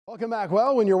Welcome back.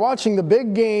 Well, when you're watching the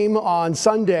big game on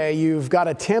Sunday, you've got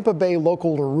a Tampa Bay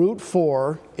local to root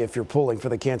for if you're pulling for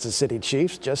the Kansas City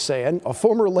Chiefs. Just saying. A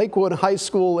former Lakewood High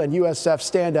School and USF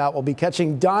standout will be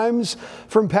catching dimes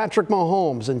from Patrick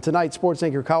Mahomes. And tonight, sports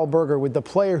anchor Kyle Berger with the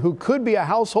player who could be a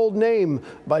household name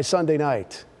by Sunday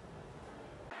night.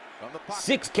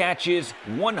 6 catches,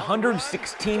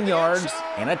 116 yards,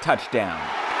 and a touchdown.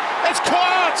 It's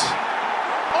caught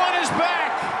on his back.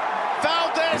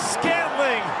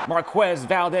 Valdes-Scantling. Marquez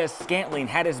Valdes-Scantling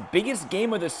had his biggest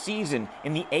game of the season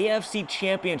in the AFC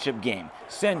Championship game,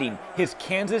 sending his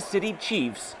Kansas City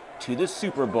Chiefs to the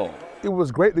Super Bowl. It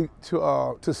was great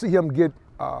to see him get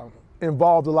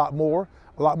involved a lot more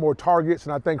targets,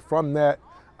 and I think from that,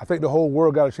 I think the whole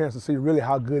world got a chance to see really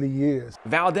how good he is.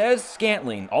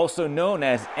 Valdes-Scantling, also known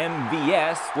as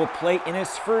MVS, will play in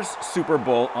his first Super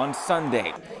Bowl on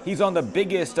Sunday. He's on the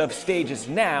biggest of stages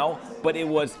now, but it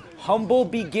was humble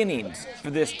beginnings for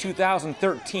this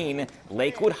 2013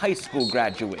 Lakewood High School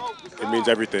graduate. It means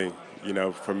everything,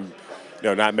 from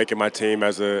not making my team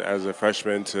as a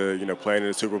freshman to playing in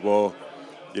the Super Bowl.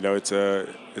 It's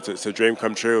a dream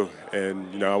come true,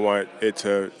 and I want it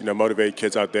to motivate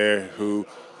kids out there who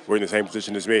were in the same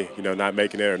position as me, not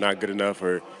making it or not good enough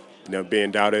or being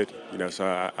doubted, so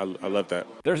I love that.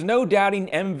 There's no doubting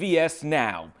MVS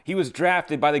now. He was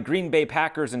drafted by the Green Bay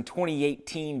Packers in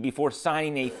 2018 before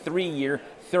signing a 3-year,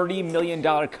 $30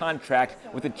 million contract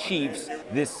with the Chiefs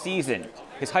this season.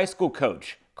 His high school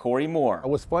coach, Corey Moore.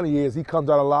 What's funny is he comes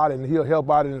out a lot and he'll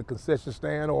help out in the concession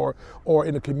stand or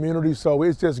in the community, so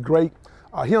it's just great.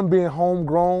 Him being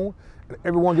homegrown, and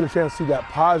everyone get a chance to see that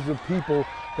positive people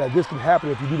that this can happen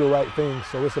if you do the right things,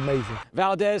 so it's amazing.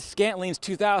 Valdes-Scantling's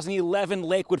 2011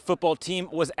 Lakewood football team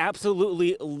was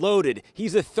absolutely loaded.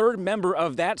 He's the third member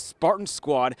of that Spartan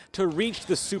squad to reach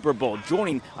the Super Bowl,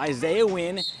 joining Isaiah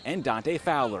Wynn and Dante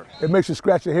Fowler. It makes you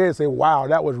scratch your head and say, wow,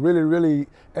 that was really, really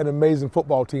an amazing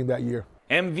football team that year.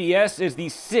 MVS is the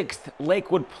 6th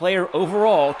Lakewood player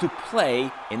overall to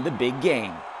play in the big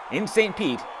game. In St.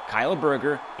 Pete, Kyle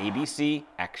Berger, ABC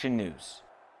Action News.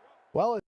 Well,